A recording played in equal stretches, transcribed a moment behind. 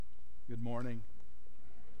Good morning.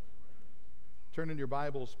 Turn in your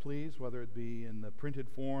Bibles, please, whether it be in the printed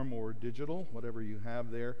form or digital, whatever you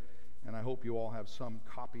have there. And I hope you all have some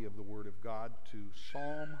copy of the Word of God to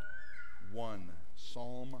Psalm 1.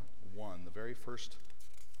 Psalm 1, the very first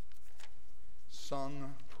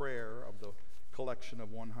sung prayer of the collection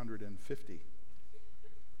of 150.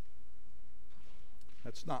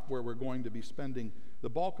 That's not where we're going to be spending the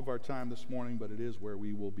bulk of our time this morning, but it is where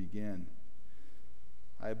we will begin.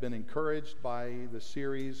 I have been encouraged by the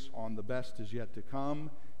series on the best is yet to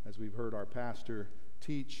come, as we've heard our pastor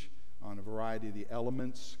teach on a variety of the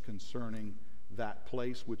elements concerning that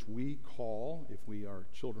place which we call, if we are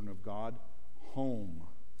children of God, home.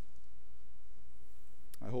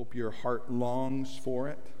 I hope your heart longs for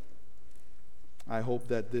it. I hope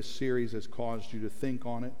that this series has caused you to think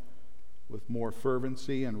on it with more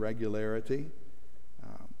fervency and regularity.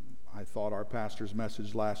 I thought our pastor's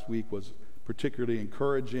message last week was particularly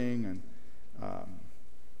encouraging, and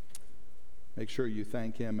make sure you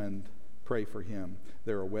thank him and pray for him.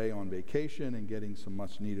 They're away on vacation and getting some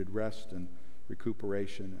much needed rest and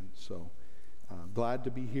recuperation, and so glad to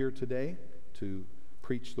be here today to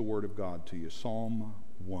preach the Word of God to you. Psalm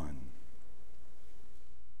 1.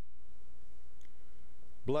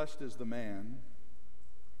 Blessed is the man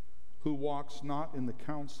who walks not in the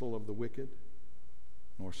counsel of the wicked,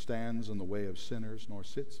 nor stands in the way of sinners, nor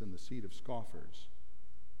sits in the seat of scoffers.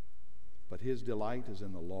 But his delight is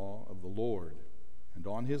in the law of the Lord, and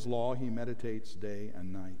on his law he meditates day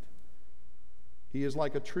and night. He is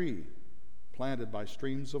like a tree planted by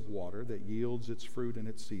streams of water that yields its fruit in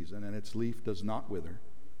its season, and its leaf does not wither.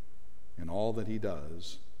 In all that he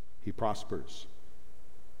does, he prospers.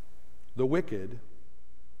 The wicked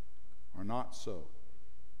are not so,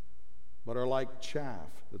 but are like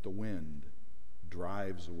chaff that the wind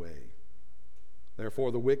drives away.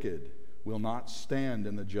 Therefore the wicked will not stand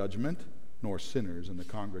in the judgment, nor sinners in the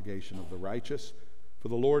congregation of the righteous. For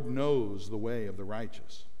the Lord knows the way of the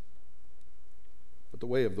righteous, but the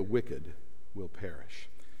way of the wicked will perish.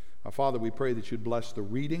 Our Father, we pray that you'd bless the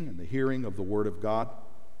reading and the hearing of the Word of God.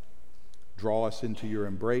 Draw us into your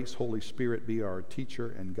embrace. Holy Spirit, be our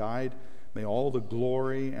teacher and guide. May all the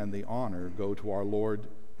glory and the honor go to our Lord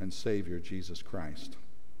and Savior, Jesus Christ.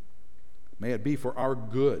 May it be for our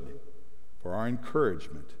good, for our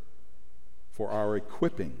encouragement, for our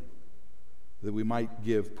equipping, that we might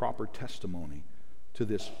give proper testimony to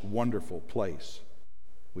this wonderful place,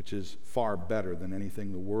 which is far better than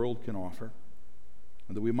anything the world can offer,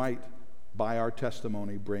 and that we might, by our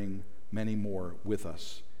testimony, bring many more with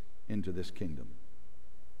us into this kingdom.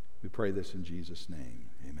 We pray this in Jesus' name.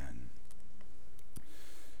 Amen.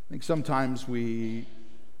 I think sometimes we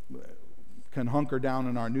can hunker down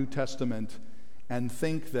in our New Testament and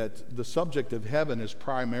think that the subject of heaven is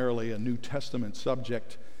primarily a New Testament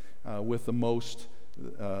subject with the most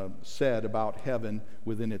said about heaven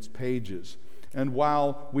within its pages. And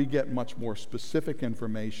while we get much more specific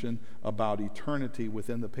information about eternity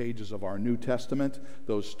within the pages of our New Testament,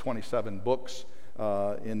 those 27 books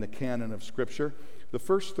in the canon of Scripture, the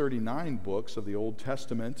first 39 books of the Old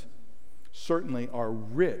Testament certainly are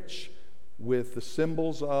rich with the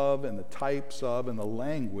symbols of and the types of and the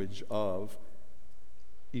language of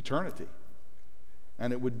eternity.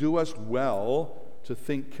 And it would do us well to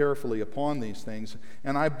think carefully upon these things.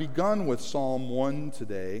 And I've begun with Psalm 1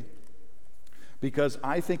 today because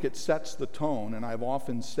I think it sets the tone, and I've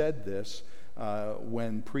often said this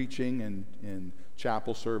when preaching in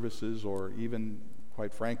chapel services, or even,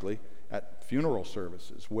 quite frankly, at funeral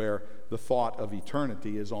services, where the thought of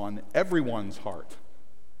eternity is on everyone's heart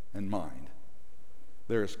and mind.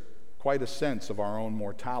 There's quite a sense of our own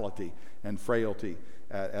mortality and frailty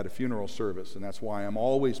at a funeral service, and that's why I'm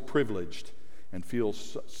always privileged and feel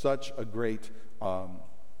such a great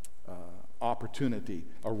opportunity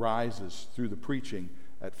arises through the preaching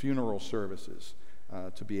at funeral services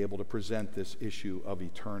to be able to present this issue of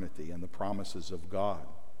eternity and the promises of God.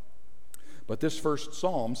 But this first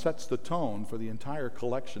psalm sets the tone for the entire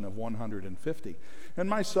collection of 150. And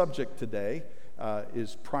my subject today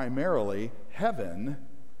is primarily heaven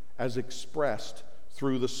as expressed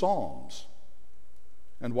through the Psalms.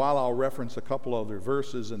 And while I'll reference a couple other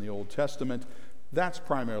verses in the Old Testament, that's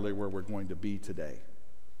primarily where we're going to be today.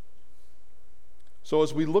 So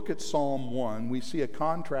as we look at Psalm 1, we see a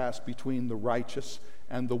contrast between the righteous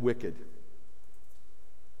and the wicked.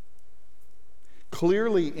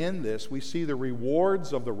 Clearly in this, we see the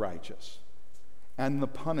rewards of the righteous and the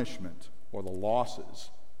punishment or the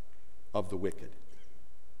losses of the wicked.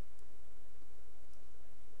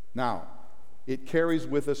 Now, it carries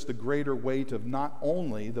with us the greater weight of not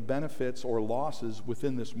only the benefits or losses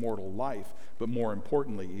within this mortal life, but more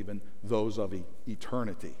importantly, even those of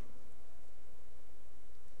eternity.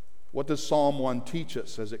 What does Psalm 1 teach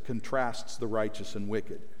us as it contrasts the righteous and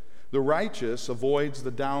wicked? The righteous avoids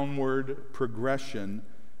the downward progression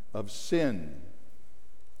of sin,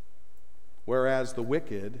 whereas the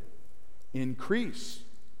wicked increase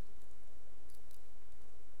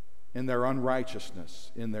in their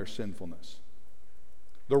unrighteousness, in their sinfulness.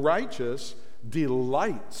 The righteous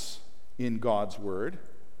delights in God's word,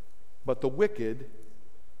 but the wicked,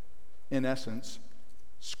 in essence,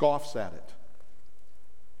 scoffs at it.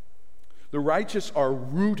 The righteous are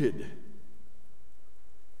rooted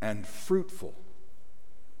and fruitful.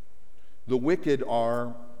 The wicked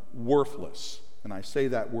are worthless. And I say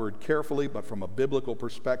that word carefully, but from a biblical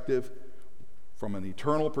perspective, from an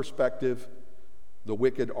eternal perspective, the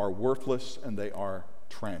wicked are worthless and they are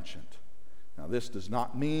transient. Now, this does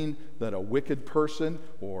not mean that a wicked person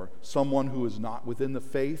or someone who is not within the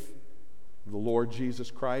faith of the Lord Jesus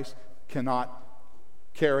Christ cannot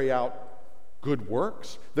carry out good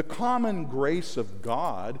works. The common grace of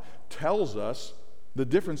God tells us the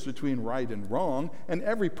difference between right and wrong, and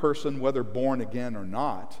every person, whether born again or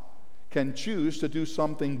not, can choose to do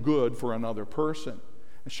something good for another person,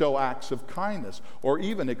 show acts of kindness, or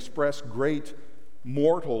even express great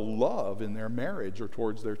mortal love in their marriage or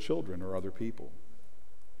towards their children or other people.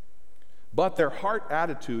 But their heart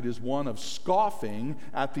attitude is one of scoffing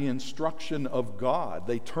at the instruction of God.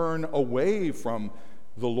 They turn away from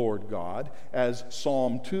the Lord God. As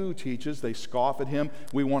Psalm 2 teaches, they scoff at him.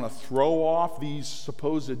 We want to throw off these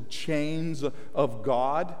supposed chains of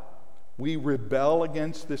God. We rebel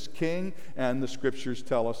against this king, and the scriptures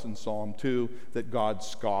tell us in Psalm 2 that God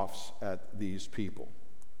scoffs at these people.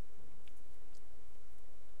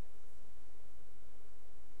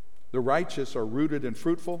 The righteous are rooted and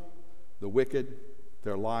fruitful. The wicked,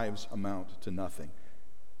 their lives amount to nothing.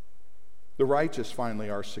 The righteous, finally,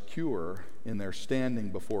 are secure in their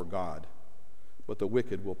standing before God, but the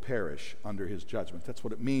wicked will perish under his judgment. That's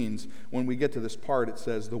what it means when we get to this part. It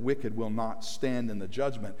says the wicked will not stand in the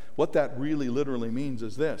judgment. What that really literally means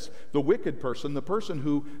is this: the wicked person, the person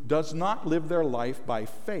who does not live their life by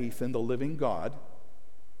faith in the living God,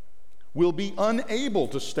 will be unable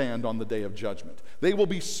to stand on the day of judgment. They will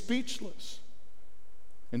be speechless.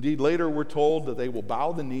 Indeed, later we're told that they will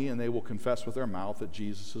bow the knee and they will confess with their mouth that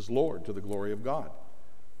Jesus is Lord, to the glory of God.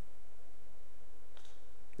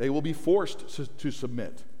 They will be forced to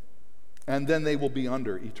submit, and then they will be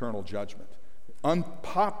under eternal judgment.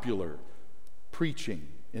 Unpopular preaching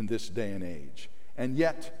in this day and age. And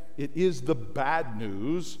yet, it is the bad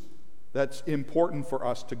news that's important for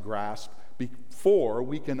us to grasp before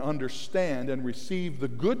we can understand and receive the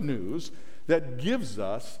good news that gives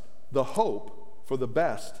us the hope for the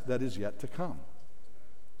best that is yet to come.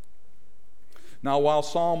 Now, while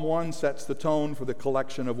Psalm 1 sets the tone for the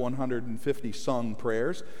collection of 150 sung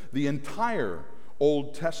prayers, the entire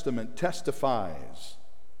Old Testament testifies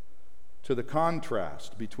to the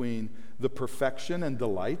contrast between the perfection and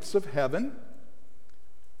delights of heaven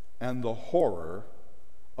and the horror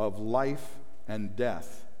of life and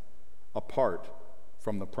death apart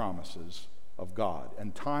from the promises of God.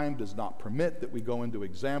 And time does not permit that we go into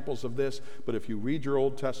examples of this, but if you read your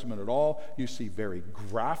Old Testament at all, you see very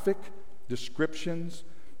graphic descriptions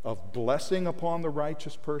of blessing upon the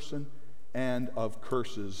righteous person and of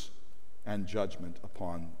curses and judgment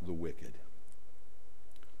upon the wicked.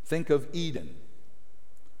 Think of Eden,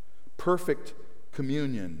 perfect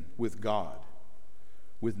communion with God,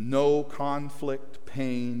 with no conflict,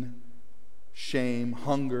 pain, shame,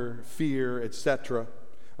 hunger, fear, etc.,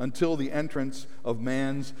 until the entrance of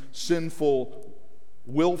man's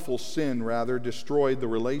willful sin destroyed the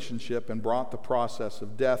relationship and brought the process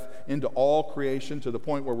of death into all creation, to the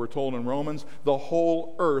point where we're told in Romans, the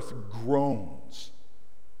whole earth groans,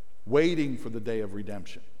 waiting for the day of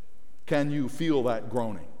redemption. Can you feel that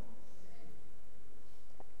groaning?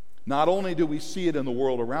 Not only do we see it in the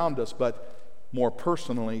world around us, but more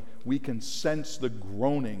personally, we can sense the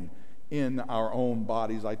groaning in our own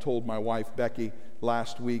bodies. I told my wife, Becky,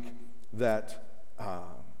 last week that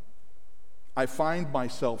I find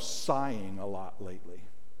myself sighing a lot lately.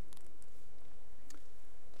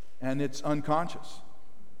 And it's unconscious.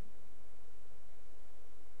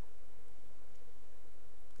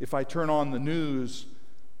 If I turn on the news,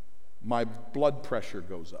 my blood pressure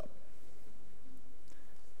goes up.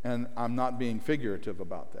 And I'm not being figurative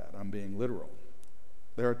about that. I'm being literal.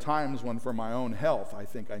 There are times when, for my own health, I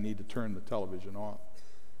think I need to turn the television off.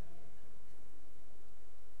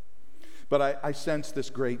 But I sense this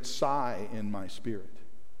great sigh in my spirit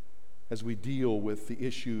as we deal with the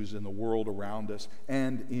issues in the world around us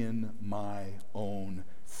and in my own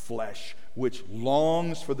flesh, which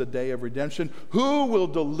longs for the day of redemption. Who will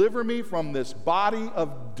deliver me from this body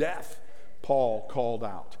of death? Paul called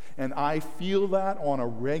out. And I feel that on a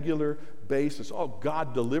regular basis. Oh,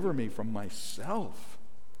 God, deliver me from myself.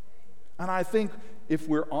 And I think if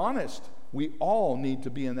we're honest, we all need to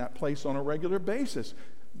be in that place on a regular basis,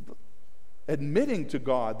 admitting to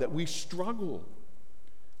God that we struggle.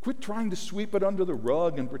 Quit trying to sweep it under the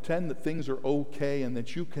rug and pretend that things are okay and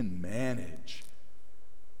that you can manage.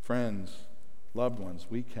 Friends, loved ones,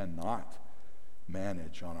 we cannot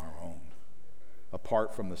manage on our own,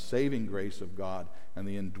 apart from the saving grace of God and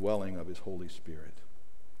the indwelling of His Holy Spirit.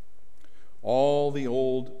 All the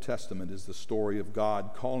Old Testament is the story of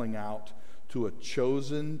God calling out to a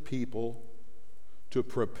chosen people to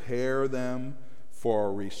prepare them for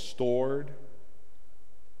a restored,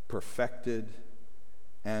 perfected,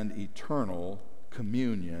 and eternal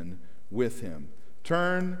communion with Him.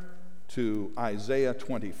 Turn to Isaiah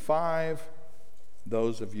 25.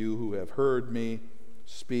 Those of you who have heard me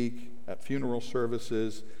speak at funeral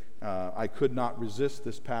services, I could not resist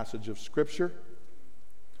this passage of Scripture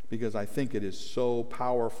because I think it is so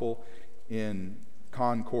powerful in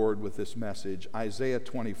concord with this message. Isaiah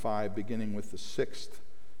 25, beginning with the 6th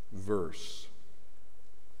verse,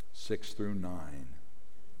 6 through 9.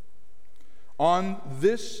 On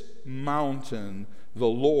this mountain, the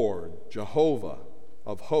Lord, Jehovah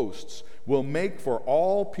of hosts, will make for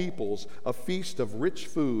all peoples a feast of rich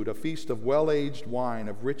food, a feast of well-aged wine,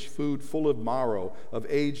 of rich food full of marrow, of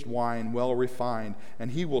aged wine well refined.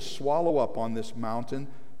 And He will swallow up on this mountain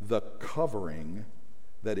the covering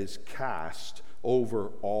that is cast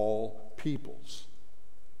over all peoples,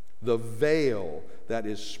 the veil that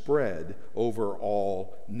is spread over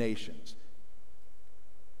all nations.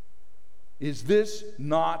 Is this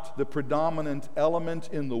not the predominant element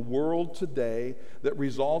in the world today that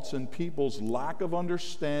results in people's lack of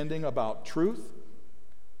understanding about truth?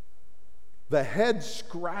 The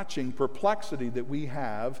head-scratching perplexity that we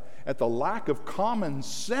have at the lack of common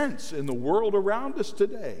sense in the world around us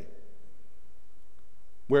today,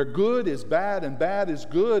 where good is bad and bad is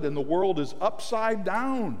good and the world is upside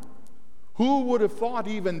down. Who would have thought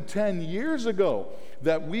even 10 years ago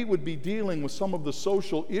that we would be dealing with some of the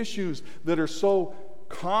social issues that are so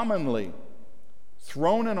commonly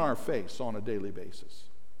thrown in our face on a daily basis?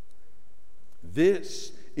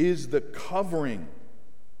 This is the covering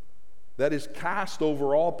that is cast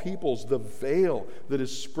over all peoples, the veil that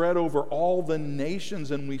is spread over all the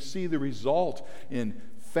nations, and we see the result in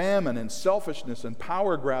famine and selfishness and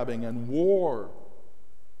power grabbing and war,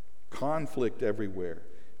 conflict everywhere.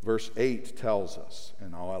 Verse 8 tells us,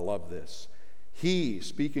 and oh, I love this, He,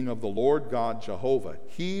 speaking of the Lord God Jehovah,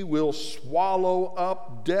 He will swallow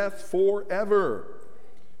up death forever.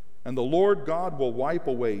 And the Lord God will wipe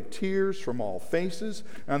away tears from all faces,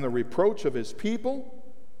 and the reproach of His people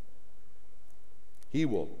He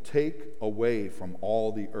will take away from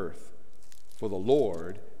all the earth. For the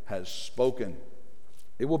Lord has spoken.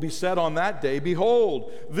 It will be said on that day,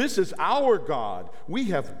 Behold, this is our God. We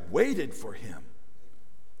have waited for Him,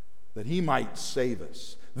 that He might save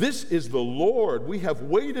us. This is the Lord. We have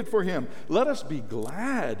waited for Him. Let us be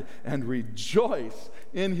glad and rejoice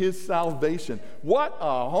in His salvation. What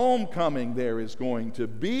a homecoming there is going to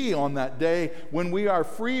be on that day when we are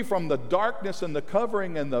free from the darkness and the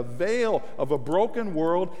covering and the veil of a broken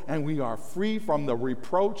world, and we are free from the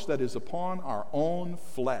reproach that is upon our own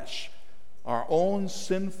flesh, our own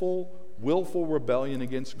sinful, willful rebellion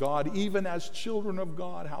against God. Even as children of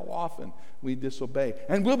God, how often we disobey.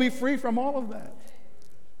 And we'll be free from all of that.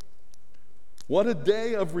 What a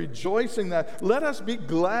day of rejoicing that. Let us be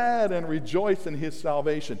glad and rejoice in His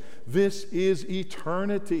salvation. This is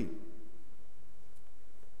eternity.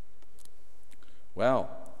 Well,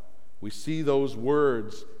 we see those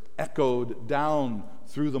words echoed down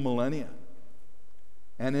through the millennia.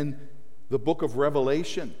 And in the book of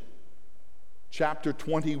Revelation, chapter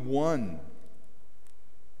 21,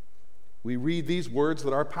 we read these words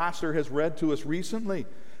that our pastor has read to us recently.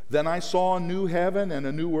 Then I saw a new heaven and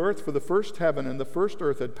a new earth, for the first heaven and the first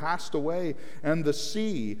earth had passed away, and the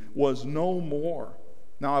sea was no more.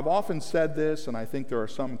 Now, I've often said this, and I think there are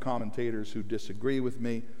some commentators who disagree with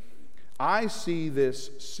me. I see this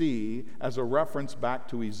sea as a reference back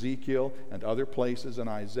to Ezekiel and other places in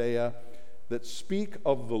Isaiah that speak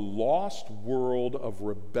of the lost world of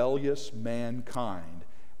rebellious mankind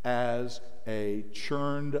as a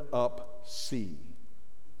churned up sea.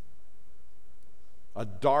 A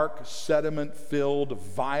dark, sediment-filled,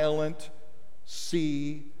 violent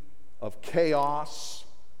sea of chaos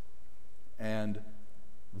and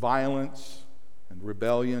violence and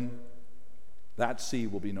rebellion, that sea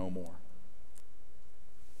will be no more.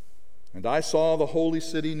 And I saw the holy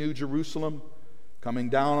city, New Jerusalem, coming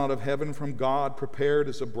down out of heaven from God, prepared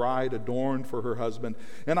as a bride adorned for her husband.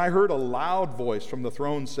 And I heard a loud voice from the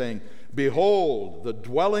throne saying, Behold, the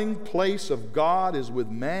dwelling place of God is with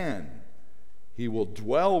man. He will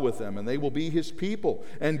dwell with them, and they will be his people.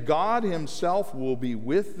 And God himself will be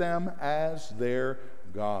with them as their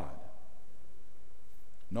God.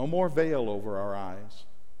 No more veil over our eyes.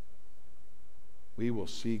 We will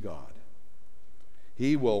see God.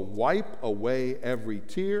 He will wipe away every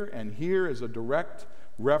tear. And here is a direct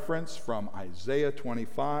reference from Isaiah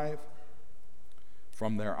 25.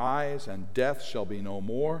 From their eyes, and death shall be no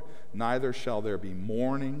more, neither shall there be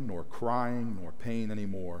mourning, nor crying, nor pain any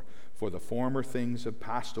more. For the former things have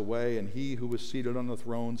passed away. And he who was seated on the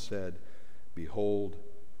throne said, Behold,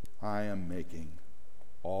 I am making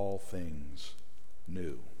all things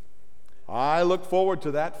new. I look forward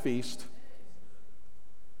to that feast.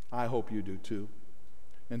 I hope you do too.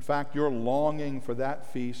 In fact, your longing for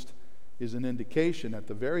that feast is an indication, at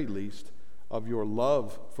the very least, of your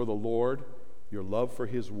love for the Lord, your love for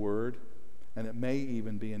his word, and it may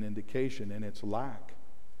even be an indication in its lack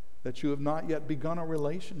that you have not yet begun a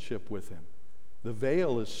relationship with him. The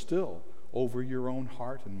veil is still over your own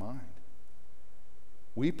heart and mind.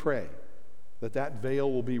 We pray that that veil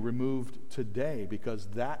will be removed today, because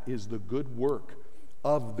that is the good work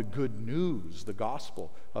of the good news, the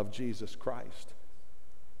gospel of Jesus Christ.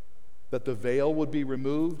 That the veil would be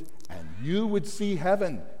removed and you would see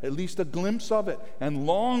heaven, at least a glimpse of it, and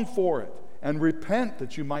long for it, and repent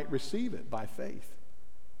that you might receive it by faith.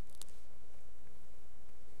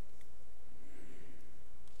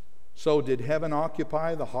 So did heaven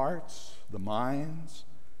occupy the hearts, the minds,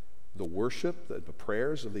 the worship, the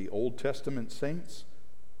prayers of the Old Testament saints?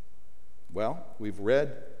 Well, we've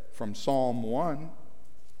read from Psalm 1.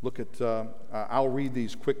 Look at, I'll read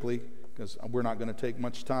these quickly because we're not going to take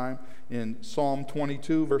much time. In Psalm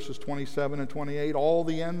 22, verses 27 and 28, all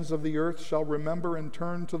the ends of the earth shall remember and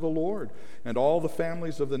turn to the Lord, and all the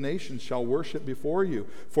families of the nations shall worship before you.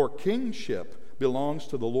 For kingship belongs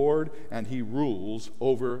to the Lord, and he rules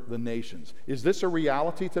over the nations. Is this a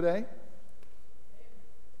reality today?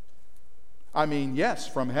 I mean, yes,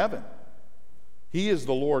 from heaven. He is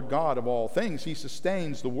the Lord God of all things. He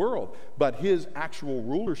sustains the world, but his actual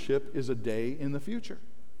rulership is a day in the future.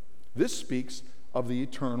 This speaks of the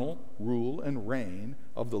eternal rule and reign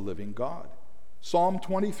of the living God. Psalm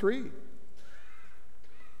 23.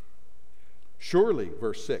 Surely,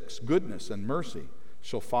 verse 6, goodness and mercy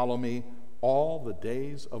shall follow me all the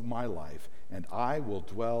days of my life, and I will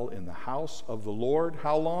dwell in the house of the Lord.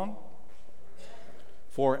 How long?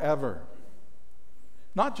 Forever.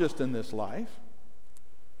 Not just in this life.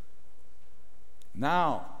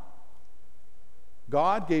 Now,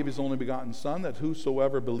 God gave his only begotten Son, that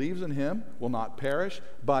whosoever believes in him will not perish,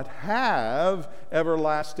 but have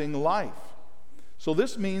everlasting life. So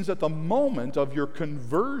this means at the moment of your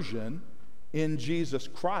conversion in Jesus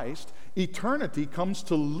Christ, eternity comes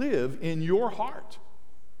to live in your heart.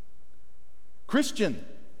 Christian,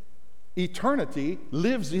 eternity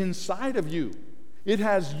lives inside of you. It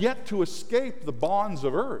has yet to escape the bonds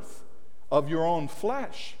of earth, of your own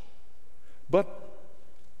flesh. But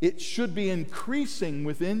it should be increasing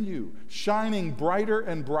within you, shining brighter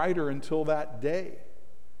and brighter until that day.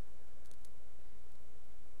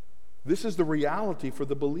 This is the reality for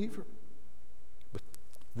the believer. But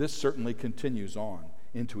this certainly continues on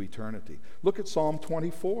into eternity. Look at Psalm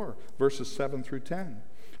 24, verses 7 through 10.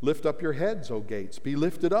 Lift up your heads, O gates. Be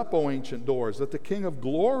lifted up, O ancient doors, that the King of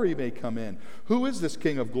glory may come in. Who is this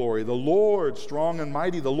King of glory? The Lord, strong and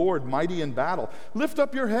mighty, the Lord, mighty in battle. Lift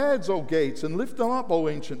up your heads, O gates, and lift them up, O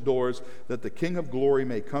ancient doors, that the King of glory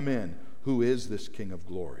may come in. Who is this King of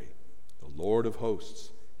glory? The Lord of hosts.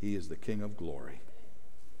 He is the King of glory.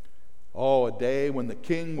 Oh, a day when the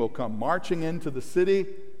King will come marching into the city,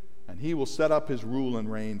 and he will set up his rule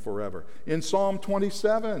and reign forever. In Psalm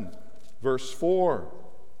 27, verse 4,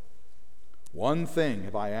 one thing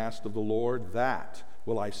have I asked of the Lord, that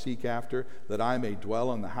will I seek after, that I may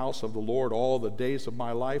dwell in the house of the Lord all the days of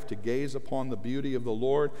my life, to gaze upon the beauty of the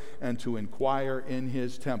Lord and to inquire in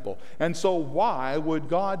his temple. And so why would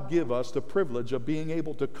God give us the privilege of being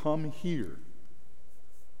able to come here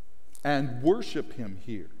and worship him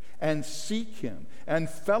here and seek him and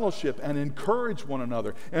fellowship and encourage one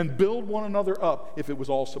another and build one another up if it was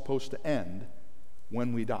all supposed to end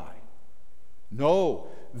when we die? No,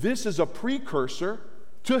 this is a precursor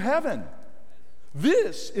to heaven.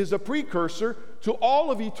 This is a precursor to all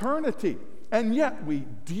of eternity. And yet we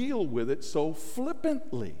deal with it so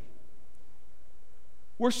flippantly.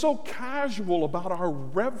 We're so casual about our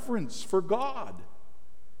reverence for God.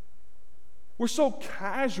 We're so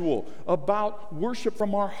casual about worship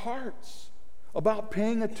from our hearts, about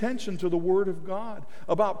paying attention to the Word of God,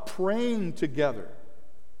 about praying together,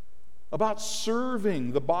 about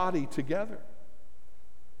serving the body together.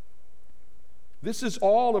 This is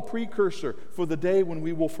all a precursor for the day when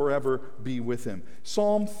we will forever be with Him.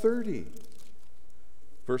 Psalm 30,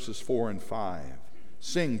 verses 4 and 5.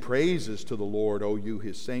 Sing praises to the Lord, O you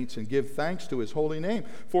His saints, and give thanks to His holy name.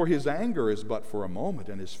 For His anger is but for a moment,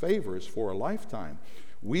 and His favor is for a lifetime.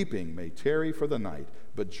 Weeping may tarry for the night,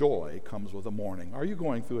 but joy comes with the morning. Are you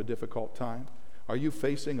going through a difficult time? Are you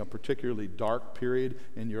facing a particularly dark period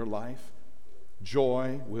in your life?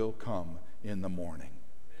 Joy will come in the morning.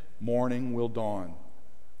 Morning will dawn.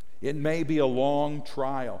 It may be a long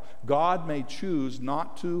trial. God may choose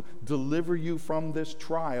not to deliver you from this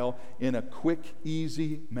trial in a quick,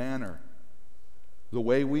 easy manner, the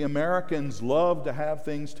way we Americans love to have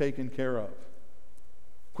things taken care of.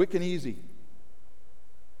 Quick and easy.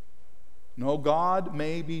 No, God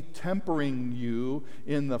may be tempering you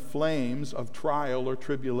in the flames of trial or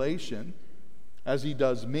tribulation, as He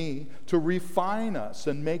does me, to refine us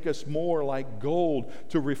and make us more like gold,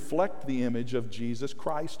 to reflect the image of Jesus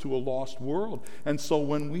Christ to a lost world. And so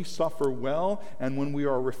when we suffer well and when we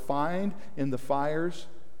are refined in the fires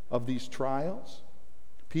of these trials,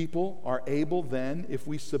 people are able then, if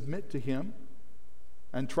we submit to Him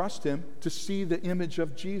and trust Him, to see the image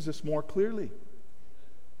of Jesus more clearly.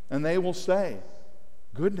 And they will say,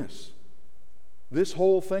 goodness, this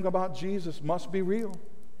whole thing about Jesus must be real.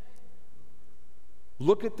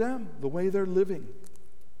 Look at them, the way they're living.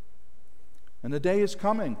 And the day is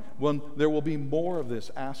coming when there will be more of this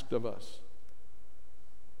asked of us.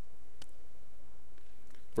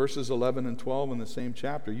 Verses 11 and 12 in the same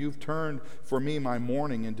chapter. You've turned for me my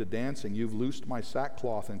mourning into dancing. You've loosed my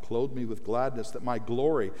sackcloth and clothed me with gladness, that my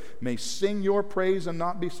glory may sing your praise and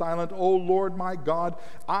not be silent. O Lord my God,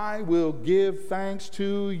 I will give thanks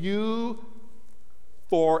to you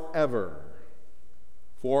forever.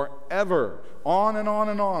 Forever. On and on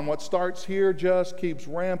and on. What starts here just keeps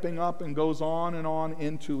ramping up and goes on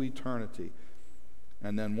into eternity.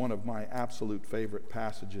 And then one of my absolute favorite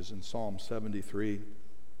passages in Psalm 73.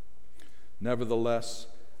 Nevertheless,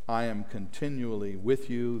 I am continually with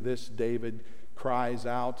you. This David cries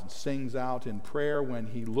out and sings out in prayer when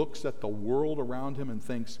he looks at the world around him and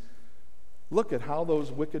thinks, look at how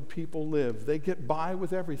those wicked people live. They get by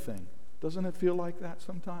with everything. Doesn't it feel like that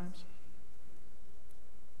sometimes?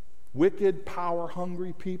 Wicked,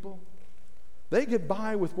 power-hungry people, they get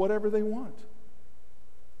by with whatever they want.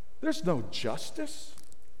 There's no justice.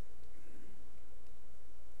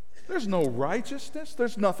 There's no righteousness.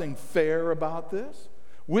 There's nothing fair about this.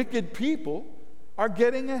 Wicked people are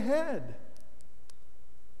getting ahead.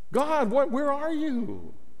 God, where are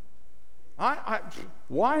you?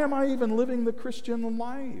 Why am I even living the Christian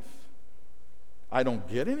life? I don't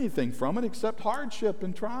get anything from it except hardship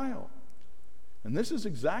and trial. And this is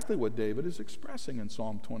exactly what David is expressing in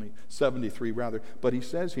Psalm 73 rather. But he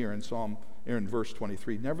says here in verse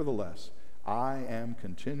 23, nevertheless, I am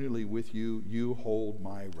continually with you. You hold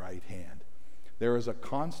my right hand. There is a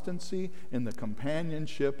constancy in the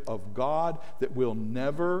companionship of God that will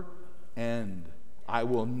never end. I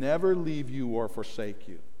will never leave you or forsake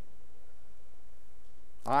you.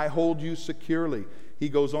 I hold you securely. He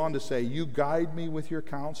goes on to say, you guide me with your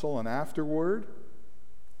counsel, and afterward,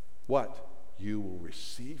 what? You will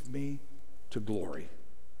receive me to glory.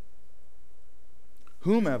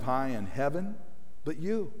 Whom have I in heaven but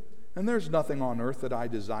you? And there's nothing on earth that I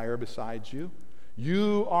desire besides you.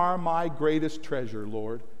 You are my greatest treasure,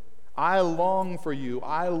 Lord. I long for you.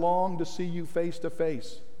 I long to see you face to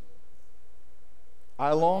face.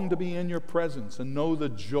 I long to be in your presence and know the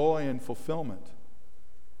joy and fulfillment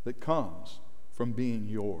that comes from being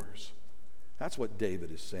yours. That's what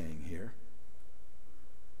David is saying here.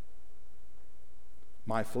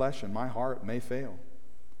 My flesh and my heart may fail.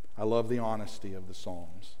 I love the honesty of the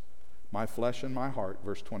Psalms. My flesh and my heart,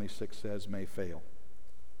 verse 26 says, may fail.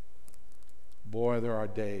 Boy, there are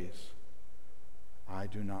days I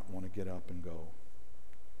do not want to get up and go.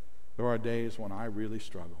 There are days when I really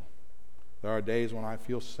struggle. There are days when I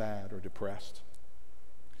feel sad or depressed.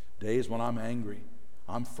 Days when I'm angry.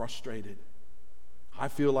 I'm frustrated. I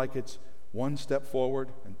feel like it's one step forward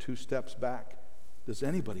and two steps back. Does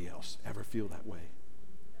anybody else ever feel that way?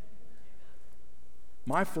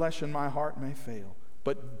 My flesh and my heart may fail,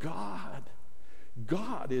 but God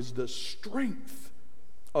is the strength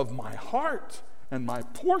of my heart and my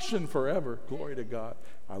portion forever. Glory to God.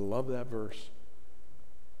 I love that verse.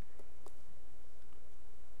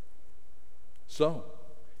 So,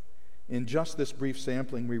 In just this brief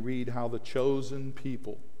sampling, we read how the chosen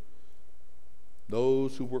people,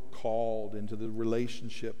 those who were called into the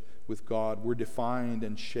relationship with God, were defined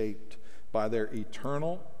and shaped by their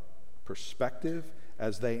eternal perspective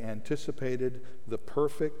as they anticipated the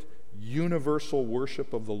perfect, universal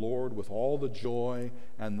worship of the Lord with all the joy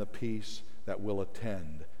and the peace that will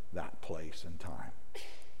attend that place and time.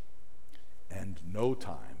 And no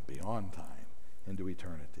time, beyond time, into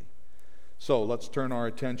eternity. So let's turn our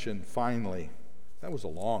attention finally. That was a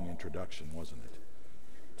long introduction, wasn't it?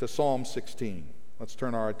 To Psalm 16. Let's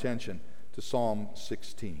turn our attention to Psalm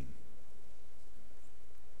 16.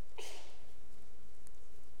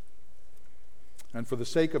 And for the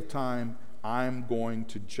sake of time, I'm going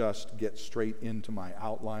to just get straight into my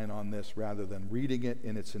outline on this rather than reading it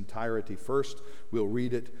in its entirety. First, we'll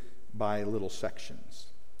read it by little sections.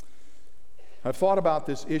 I've thought about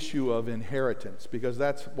this issue of inheritance because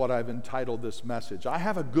that's what I've entitled this message. I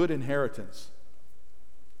have a good inheritance.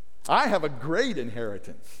 I have a great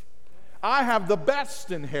inheritance. I have the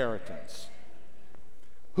best inheritance.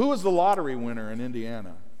 Who is the lottery winner in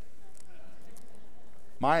Indiana?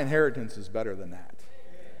 My inheritance is better than that.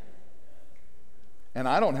 And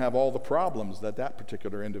I don't have all the problems that that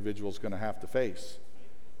particular individual is going to have to face.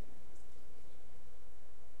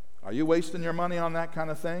 Are you wasting your money on that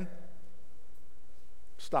kind of thing?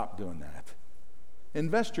 Stop doing that.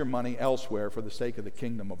 Invest your money elsewhere for the sake of the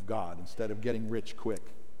kingdom of God instead of getting rich quick.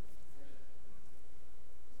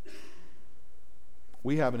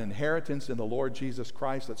 We have an inheritance in the Lord Jesus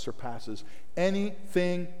Christ that surpasses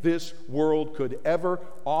anything this world could ever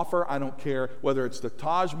offer. I don't care whether it's the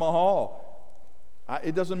Taj Mahal.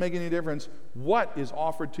 It doesn't make any difference what is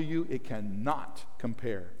offered to you. It cannot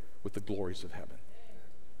compare with the glories of heaven.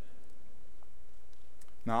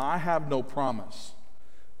 Now, I have no promise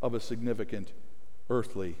of a significant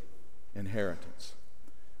earthly inheritance.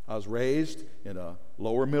 I was raised in a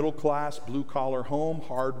lower middle class, blue-collar home,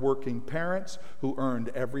 hard-working parents who earned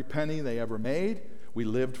every penny they ever made. We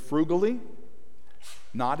lived frugally,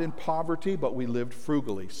 not in poverty, but we lived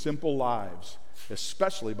frugally, simple lives,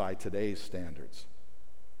 especially by today's standards.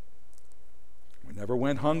 We never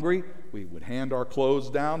went hungry. We would hand our clothes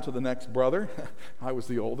down to the next brother. I was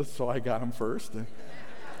the oldest, so I got them first.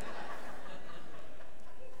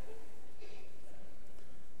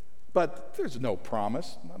 But there's no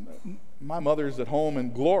promise. My mother's at home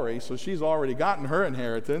in glory, so she's already gotten her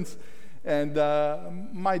inheritance. And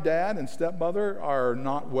my dad and stepmother are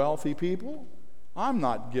not wealthy people. I'm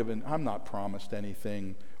not promised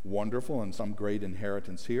anything wonderful and some great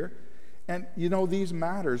inheritance here. And you know, these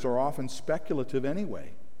matters are often speculative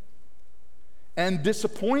anyway. And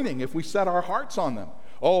disappointing if we set our hearts on them.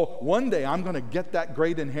 Oh, one day I'm going to get that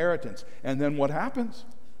great inheritance. And then what happens?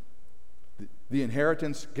 The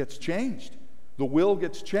inheritance gets changed. The will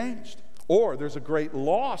gets changed. Or there's a great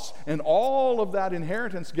loss, and all of that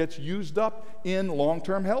inheritance gets used up in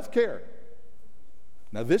long-term health care.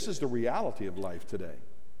 Now, this is the reality of life today.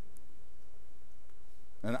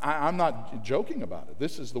 And I'm not joking about it.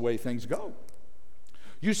 This is the way things go.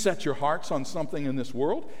 You set your hearts on something in this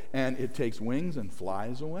world, and it takes wings and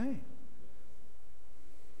flies away.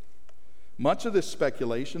 Much of this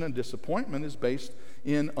speculation and disappointment is based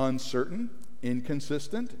in uncertain,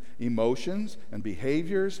 inconsistent emotions and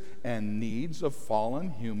behaviors and needs of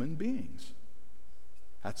fallen human beings.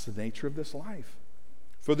 That's the nature of this life.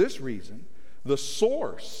 For this reason, the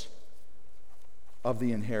source of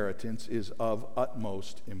the inheritance is of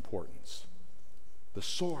utmost importance. The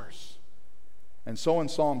source. And so in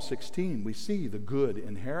Psalm 16, we see the good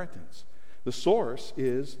inheritance. The source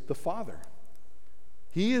is the Father.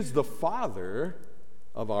 He is the Father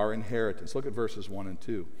of our inheritance. Look at verses 1 and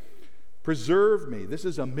 2. Preserve me. This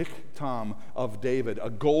is a miktam of David,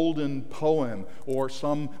 a golden poem, or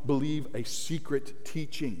some believe a secret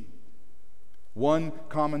teaching. One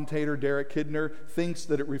commentator, Derek Kidner, thinks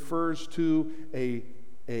that it refers to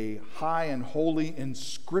a high and holy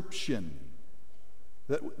inscription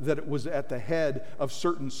that it was at the head of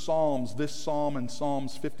certain psalms, this psalm and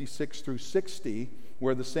Psalms 56 through 60,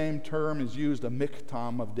 where the same term is used, a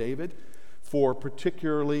miktam of David, for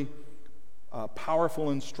particularly powerful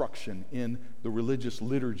instruction in the religious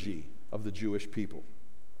liturgy of the Jewish people.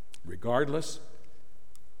 Regardless,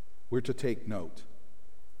 we're to take note.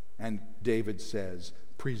 And David says,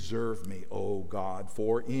 preserve me, O God,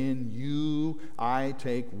 for in you I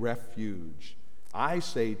take refuge. I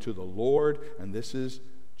say to the Lord, and this is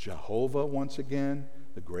Jehovah once again,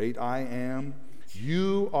 the great I am,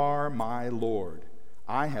 you are my Lord.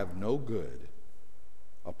 I have no good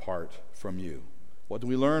apart from you. What do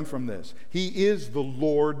we learn from this? He is the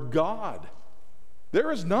Lord God.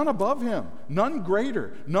 There is none above him, none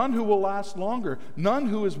greater, none who will last longer, none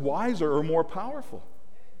who is wiser or more powerful.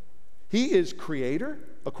 He is creator,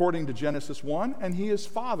 according to Genesis 1, and he is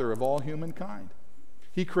father of all humankind.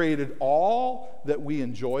 He created all that we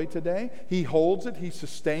enjoy today. He holds it, he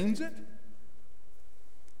sustains it.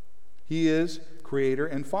 He is creator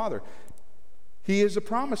and father. He is a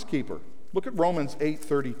promise keeper. Look at Romans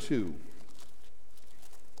 8:32.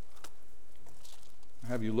 I'll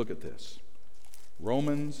have you look at this.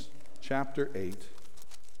 Romans chapter 8,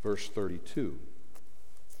 verse 32.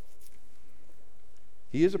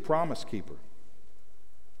 He is a promise keeper.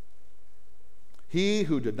 He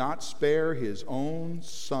who did not spare his own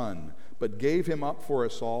son, but gave him up for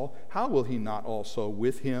us all, how will he not also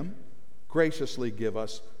with him graciously give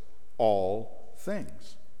us all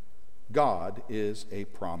things? God is a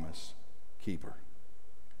promise keeper.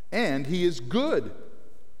 And he is good.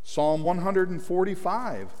 Psalm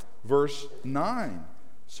 145, verse 9.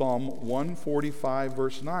 Psalm 145,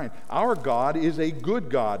 verse 9. Our God is a good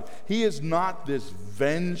God. He is not this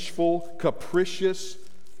vengeful, capricious,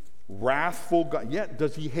 wrathful God. Yet,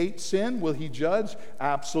 does he hate sin? Will he judge?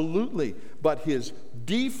 Absolutely. But his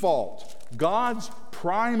default, God's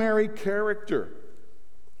primary character,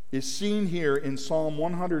 is seen here in Psalm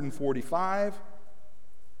 145,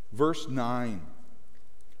 verse 9.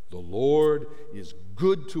 The Lord is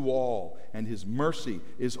good to all, and his mercy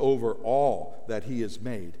is over all that he has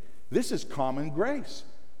made. This is common grace.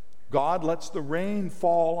 God lets the rain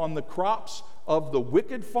fall on the crops of the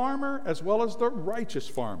wicked farmer as well as the righteous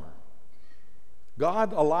farmer.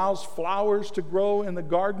 God allows flowers to grow in the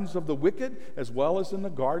gardens of the wicked as well as in the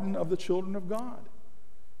garden of the children of God.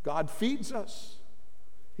 God feeds us.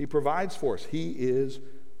 He provides for us. He is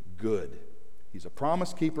good. He's a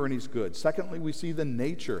promise keeper and he's good. Secondly, we see the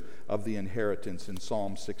nature of the inheritance in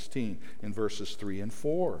Psalm 16 in verses 3 and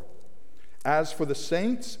 4. As for the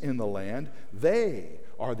saints in the land, they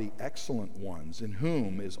are the excellent ones, in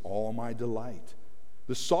whom is all my delight.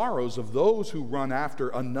 The sorrows of those who run after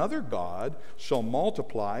another god shall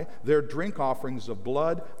multiply. Their drink offerings of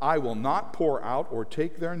blood I will not pour out or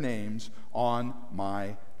take their names on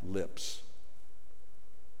my lips.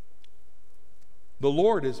 The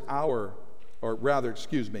Lord is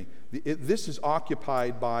this is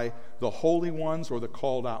occupied by the holy ones or the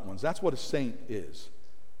called out ones. That's what a saint is.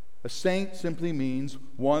 A saint simply means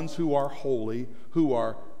ones who are holy, who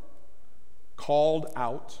are called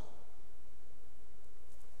out,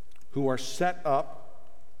 who are set up.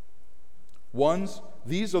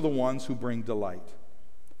 These are the ones who bring delight.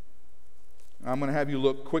 I'm going to have you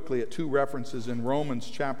look quickly at two references in Romans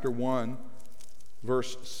chapter 1,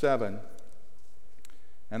 verse 7.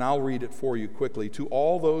 And I'll read it for you quickly. To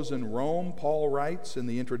all those in Rome, Paul writes in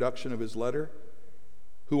the introduction of his letter,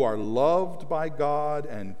 who are loved by God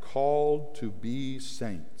and called to be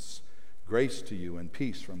saints. Grace to you and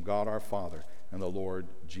peace from God our Father and the Lord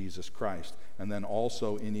Jesus Christ. And then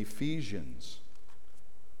also in Ephesians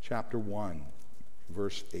chapter 1,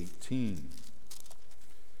 verse 18,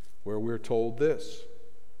 where we're told this.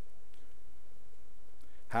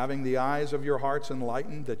 Having the eyes of your hearts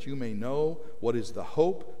enlightened, that you may know what is the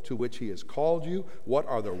hope to which he has called you, what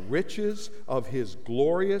are the riches of his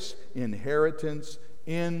glorious inheritance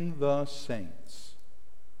in the saints.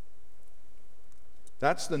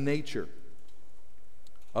 That's the nature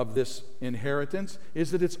of this inheritance,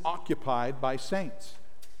 is that it's occupied by saints.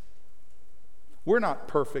 We're not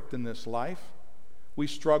perfect in this life. We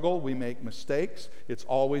struggle, we make mistakes. It's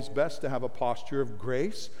always best to have a posture of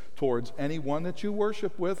grace towards anyone that you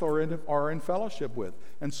worship with or are in fellowship with,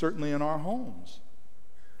 and certainly in our homes.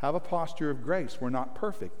 Have a posture of grace. We're not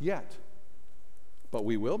perfect yet, but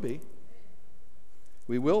we will be.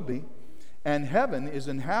 We will be. And heaven is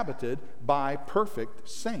inhabited by perfect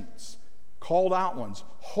saints, called out ones,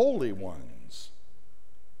 holy ones,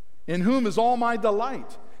 in whom is all my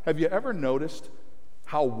delight. Have you ever noticed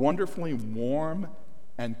how wonderfully warm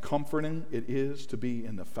and comforting it is to be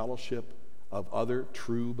in the fellowship of other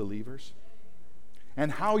true believers?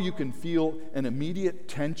 And how you can feel an immediate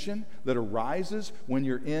tension that arises when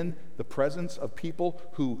you're in the presence of people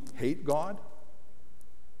who hate God?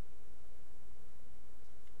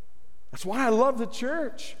 That's why I love the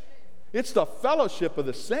church. It's the fellowship of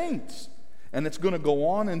the saints, and it's going to go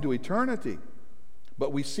on into eternity.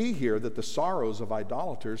 But we see here that the sorrows of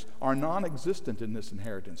idolaters are non-existent in this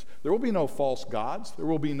inheritance. There will be no false gods. There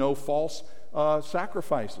will be no false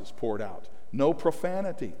sacrifices poured out. No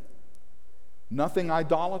profanity. Nothing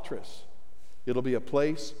idolatrous. It'll be a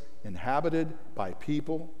place inhabited by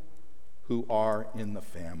people who are in the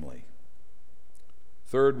family.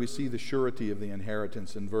 Third, we see the surety of the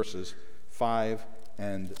inheritance in verses 5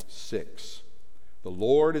 and 6. The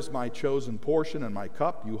Lord is my chosen portion and my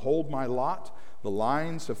cup. You hold my lot. The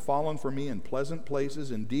lines have fallen for me in pleasant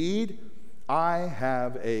places. Indeed, I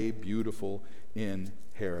have a beautiful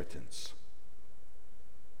inheritance.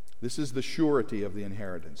 This is the surety of the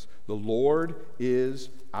inheritance. The Lord is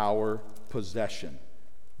our possession.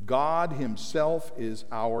 God himself is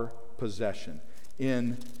our possession.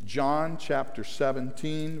 In John chapter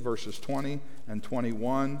 17, verses 20 and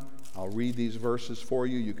 21, I'll read these verses for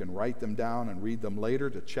you. You can write them down and read them later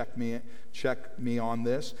to check me on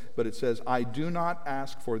this. But it says, I do not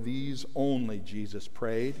ask for these only, Jesus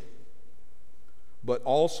prayed, but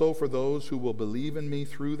also for those who will believe in me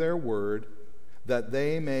through their word, that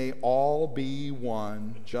they may all be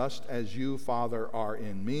one, just as you, Father, are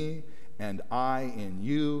in me, and I in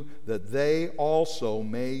you, that they also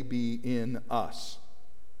may be in us,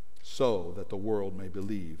 so that the world may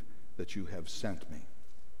believe that you have sent me.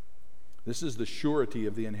 This is the surety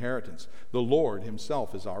of the inheritance. The Lord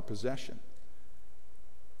himself is our possession.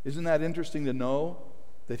 Isn't that interesting to know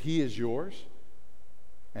that he is yours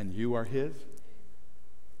and you are his?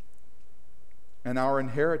 And our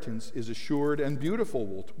inheritance is assured and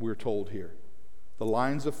beautiful, we're told here. The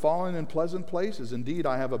lines have fallen in pleasant places. Indeed,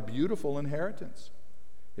 I have a beautiful inheritance.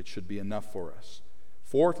 It should be enough for us.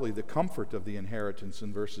 Fourthly, the comfort of the inheritance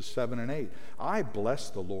in verses 7 and 8. I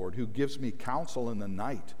bless the Lord who gives me counsel in the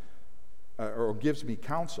night, or gives me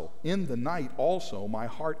counsel. In the night also my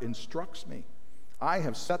heart instructs me. I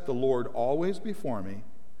have set the Lord always before me.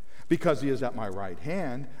 Because he is at my right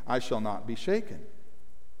hand, I shall not be shaken.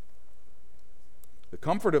 The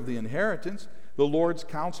comfort of the inheritance, the Lord's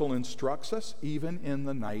counsel instructs us even in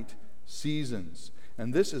the night seasons.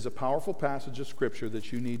 And this is a powerful passage of Scripture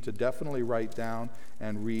that you need to definitely write down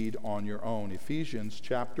and read on your own. Ephesians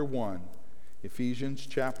chapter 1. Ephesians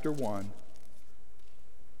chapter 1,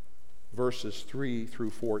 verses 3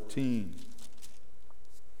 through 14.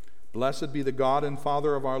 Blessed be the God and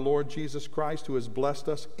Father of our Lord Jesus Christ, who has blessed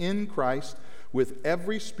us in Christ with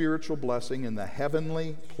every spiritual blessing in the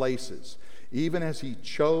heavenly places, even as he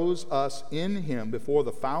chose us in him before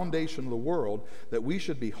the foundation of the world, that we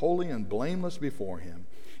should be holy and blameless before him.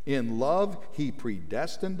 In love he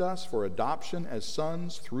predestined us for adoption as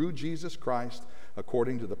sons through Jesus Christ,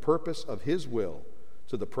 according to the purpose of his will,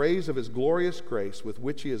 to the praise of his glorious grace with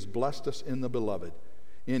which he has blessed us in the Beloved.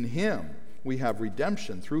 In him we have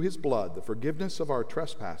redemption through his blood, the forgiveness of our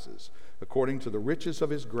trespasses, according to the riches of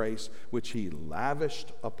his grace, which he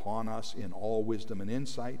lavished upon us in all wisdom and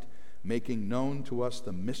insight, making known to us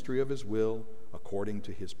the mystery of his will according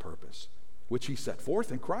to his purpose, which he set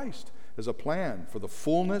forth in Christ as a plan for the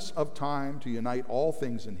fullness of time to unite all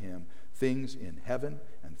things in him, things in heaven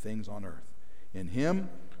and things on earth. In him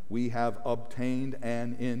we have obtained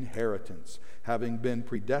an inheritance, having been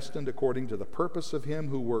predestined according to the purpose of him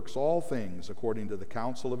who works all things according to the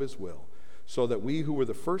counsel of his will, so that we who were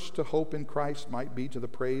the first to hope in Christ might be to the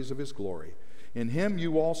praise of his glory. In him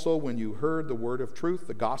you also, when you heard the word of truth,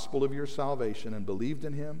 the gospel of your salvation, and believed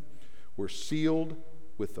in him, were sealed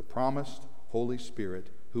with the promised Holy Spirit,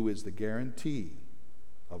 who is the guarantee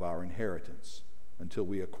of our inheritance until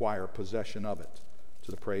we acquire possession of it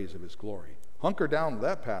to the praise of his glory. Hunker down with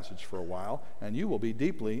that passage for a while, and you will be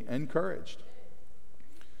deeply encouraged.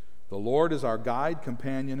 The Lord is our guide,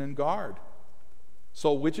 companion, and guard.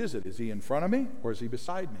 So which is it? Is he in front of me or is he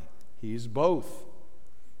beside me? He's both.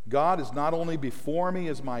 God is not only before me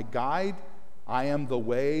as my guide. I am the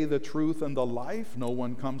way, the truth, and the life. No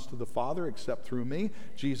one comes to the Father except through me.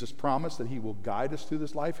 Jesus promised that he will guide us through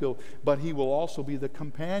this life, but he will also be the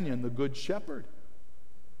companion, the good shepherd,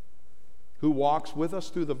 who walks with us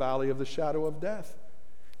through the valley of the shadow of death.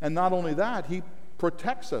 And not only that, he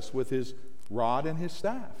protects us with his rod and his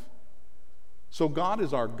staff. So God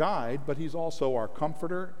is our guide, but he's also our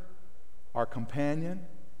comforter, our companion,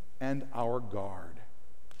 and our guard.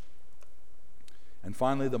 And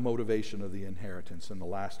finally, the motivation of the inheritance in the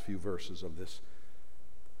last few verses of this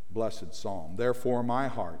blessed psalm. Therefore, my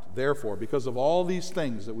heart, because of all these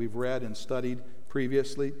things that we've read and studied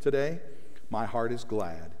previously today, my heart is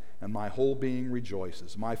glad, and my whole being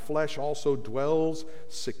rejoices. My flesh also dwells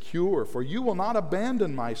secure, for you will not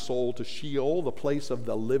abandon my soul to Sheol, the place of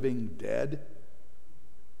the living dead,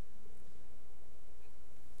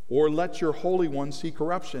 or let your Holy One see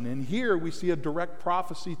corruption. And here we see a direct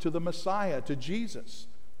prophecy to the Messiah, to Jesus.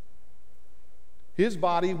 His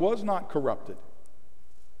body was not corrupted.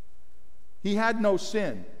 He had no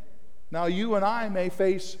sin. Now you and I may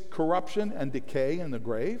face corruption and decay in the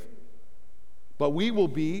grave, but we will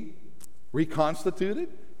be reconstituted,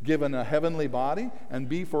 given a heavenly body, and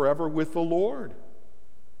be forever with the Lord.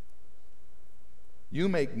 You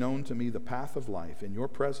make known to me the path of life. In your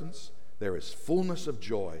presence there is fullness of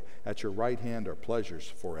joy. At your right hand are pleasures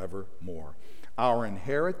forevermore. Our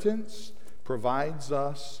inheritance provides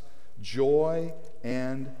us joy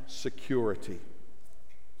and security.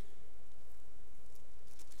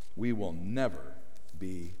 We will never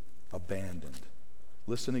be abandoned.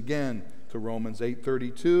 Listen again to Romans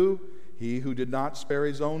 8:32. He who did not spare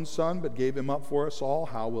his own son, but gave him up for us all,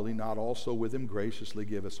 how will he not also with him graciously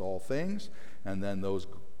give us all things? And then those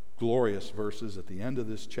glorious verses at the end of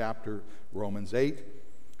this chapter, Romans 8.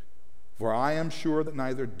 For I am sure that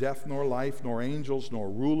neither death nor life, nor angels,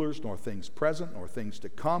 nor rulers, nor things present, nor things to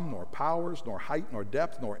come, nor powers, nor height, nor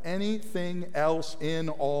depth, nor anything else in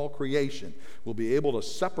all creation will be able to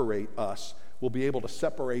separate us, will be able to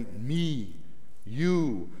separate me,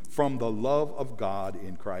 you, from the love of God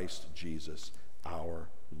in Christ Jesus our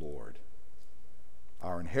Lord.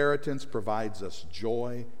 Our inheritance provides us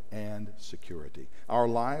joy and security. Our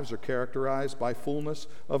lives are characterized by fullness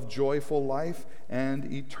of joyful life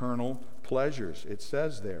and eternal pleasures. It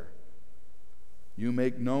says there, you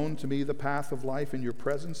make known to me the path of life. In your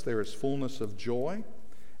presence there is fullness of joy.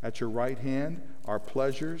 At your right hand are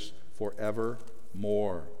pleasures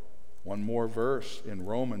forevermore. One more verse in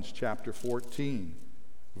Romans chapter 14,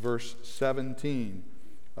 verse 17,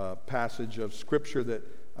 a passage of Scripture that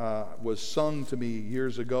was sung to me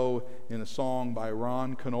years ago in a song by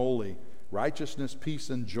Ron Canoli, Righteousness, Peace,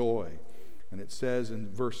 and Joy. And it says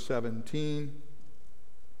in verse 17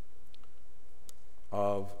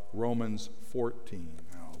 of Romans 14.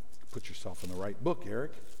 Now, put yourself in the right book,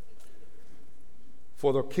 Eric.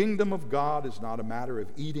 For the kingdom of God is not a matter of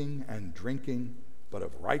eating and drinking, but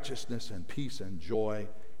of righteousness and peace and joy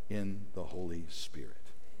in the Holy Spirit.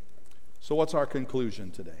 So what's our conclusion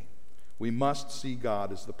today? We must see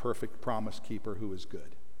God as the perfect promise keeper who is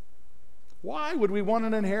good. Why would we want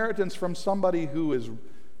an inheritance from somebody who is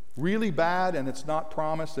really bad and it's not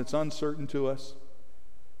promised, it's uncertain to us?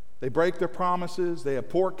 They break their promises, they have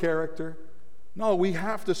poor character. No, we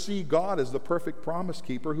have to see God as the perfect promise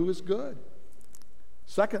keeper who is good.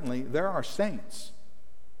 Secondly, there are saints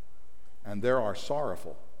and there are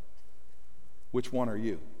sorrowful. Which one are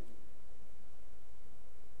you?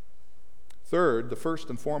 Third, the first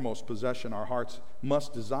and foremost possession our hearts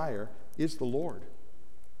must desire is the Lord.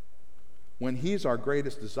 When He's our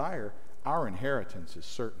greatest desire, our inheritance is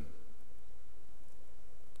certain.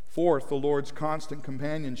 Fourth, the Lord's constant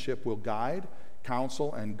companionship will guide,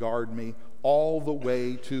 counsel, and guard me all the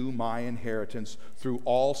way to my inheritance through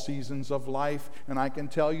all seasons of life. And I can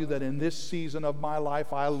tell you that in this season of my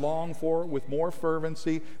life, I long for it with more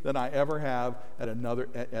fervency than I ever have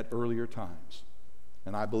at earlier times.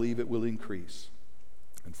 And I believe it will increase.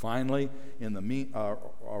 And finally, in the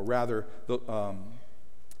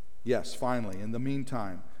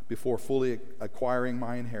meantime, before fully acquiring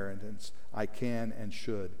my inheritance, I can and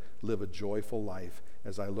should live a joyful life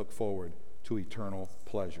as I look forward to eternal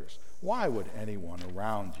pleasures. Why would anyone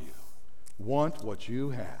around you want what you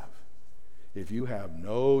have if you have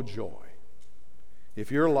no joy?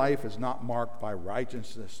 If your life is not marked by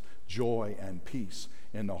righteousness, joy, and peace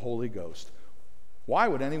in the Holy Ghost, why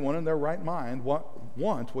would anyone in their right mind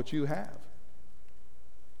want what you have?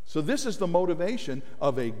 So this is the motivation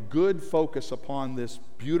of a good focus upon this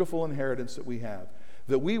beautiful inheritance that we have,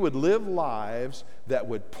 that we would live lives that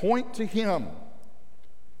would point to Him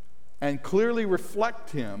and clearly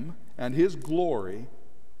reflect Him and His glory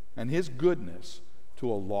and His goodness to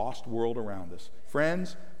a lost world around us.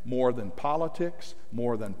 Friends, more than politics,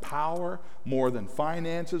 more than power, more than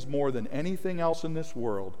finances, more than anything else in this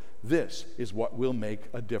world, this is what will make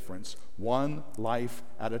a difference, one life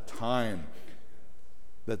at a time,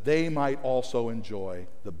 that they might also enjoy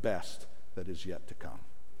the best that is yet to come.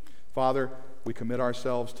 Father, we commit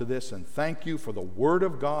ourselves to this and thank you for the Word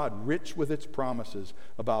of God, rich with its promises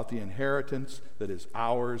about the inheritance that is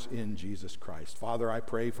ours in Jesus Christ. Father, I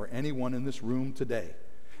pray for anyone in this room today,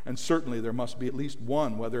 and certainly there must be at least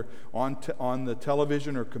one, whether on the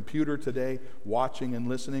television or computer today, watching and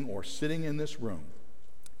listening, or sitting in this room,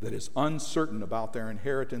 that is uncertain about their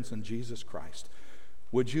inheritance in Jesus Christ.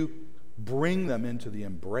 Would you bring them into the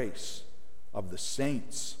embrace of the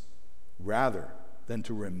saints rather than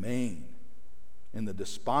to remain in the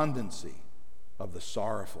despondency of the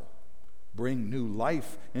sorrowful? Bring new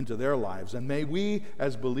life into their lives, and may we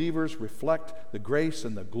as believers reflect the grace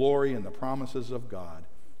and the glory and the promises of God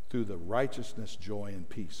through the righteousness, joy, and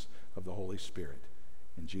peace of the Holy Spirit.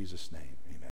 In Jesus' name.